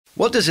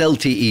What does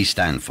LTE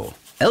stand for?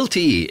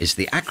 LTE is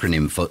the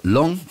acronym for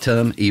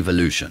Long-Term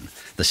Evolution,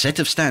 the set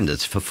of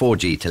standards for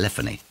 4G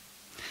telephony.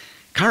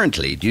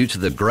 Currently, due to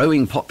the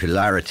growing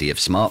popularity of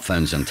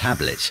smartphones and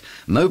tablets,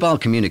 mobile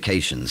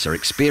communications are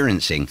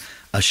experiencing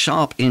a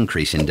sharp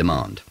increase in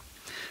demand.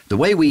 The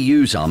way we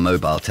use our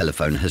mobile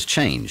telephone has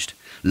changed.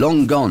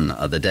 Long gone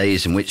are the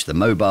days in which the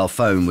mobile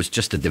phone was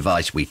just a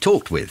device we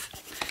talked with.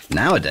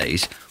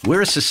 Nowadays,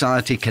 we're a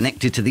society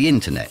connected to the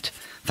internet,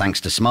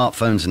 thanks to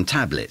smartphones and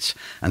tablets,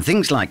 and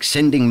things like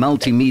sending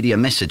multimedia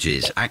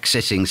messages,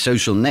 accessing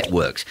social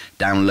networks,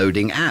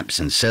 downloading apps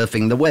and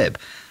surfing the web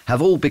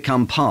have all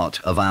become part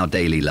of our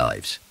daily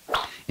lives.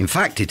 In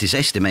fact, it is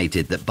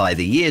estimated that by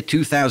the year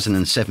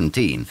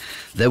 2017,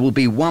 there will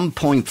be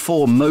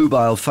 1.4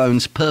 mobile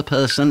phones per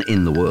person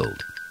in the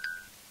world.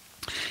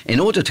 In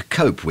order to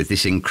cope with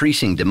this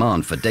increasing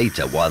demand for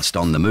data whilst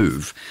on the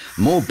move,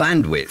 more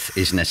bandwidth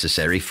is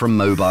necessary from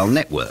mobile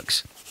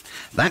networks.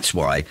 That's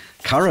why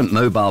current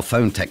mobile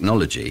phone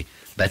technology,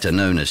 better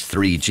known as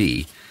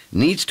 3G,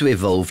 needs to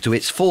evolve to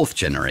its fourth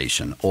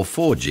generation, or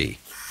 4G.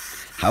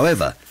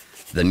 However,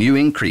 the new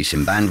increase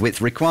in bandwidth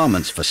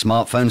requirements for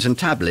smartphones and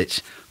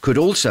tablets could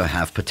also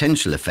have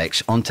potential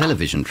effects on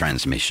television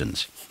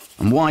transmissions.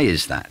 And why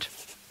is that?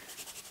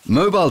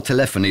 Mobile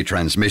telephony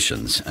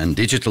transmissions and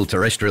digital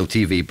terrestrial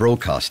TV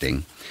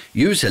broadcasting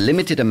use a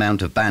limited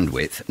amount of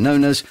bandwidth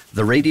known as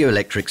the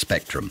radioelectric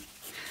spectrum.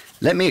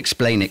 Let me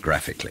explain it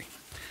graphically.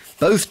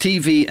 Both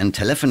TV and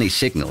telephony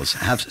signals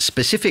have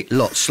specific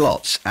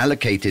slots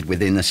allocated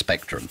within a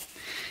spectrum.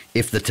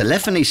 If the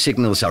telephony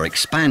signals are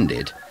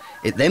expanded,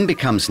 it then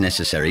becomes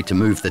necessary to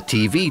move the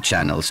TV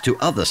channels to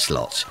other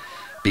slots,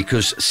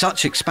 because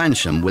such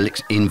expansion will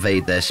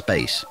invade their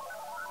space.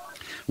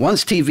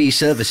 Once TV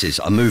services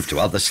are moved to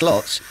other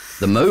slots,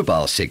 the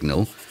mobile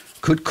signal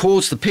could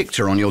cause the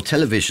picture on your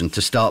television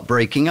to start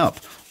breaking up,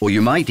 or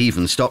you might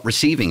even stop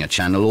receiving a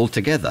channel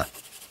altogether.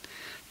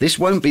 This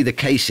won't be the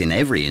case in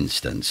every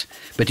instance,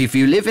 but if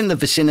you live in the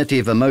vicinity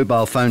of a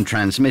mobile phone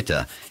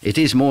transmitter, it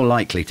is more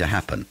likely to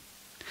happen.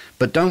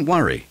 But don't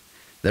worry,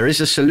 there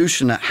is a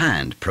solution at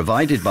hand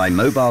provided by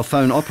mobile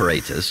phone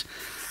operators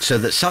so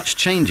that such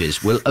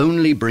changes will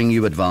only bring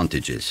you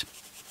advantages.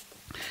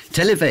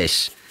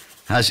 Televes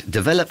has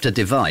developed a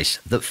device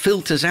that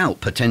filters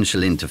out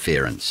potential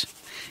interference.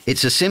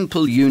 It's a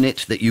simple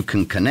unit that you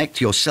can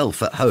connect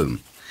yourself at home.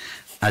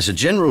 As a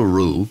general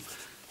rule,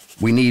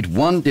 we need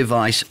one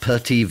device per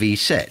TV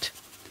set,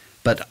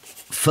 but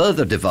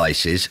further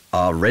devices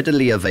are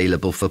readily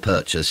available for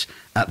purchase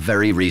at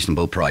very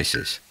reasonable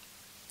prices.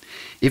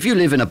 If you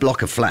live in a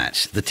block of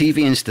flats, the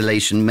TV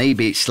installation may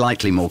be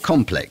slightly more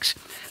complex,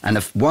 and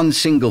one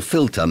single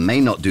filter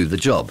may not do the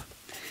job.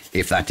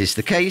 If that is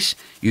the case,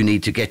 you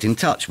need to get in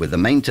touch with the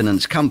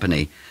maintenance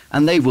company,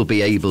 and they will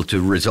be able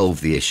to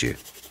resolve the issue.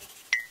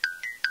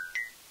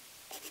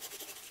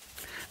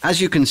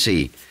 As you can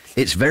see,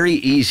 it's very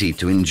easy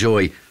to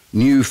enjoy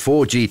new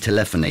 4G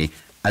telephony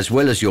as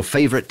well as your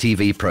favorite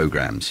TV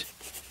programs.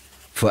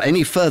 For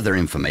any further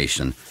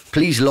information,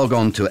 please log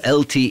on to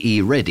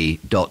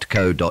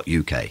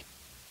lteready.co.uk.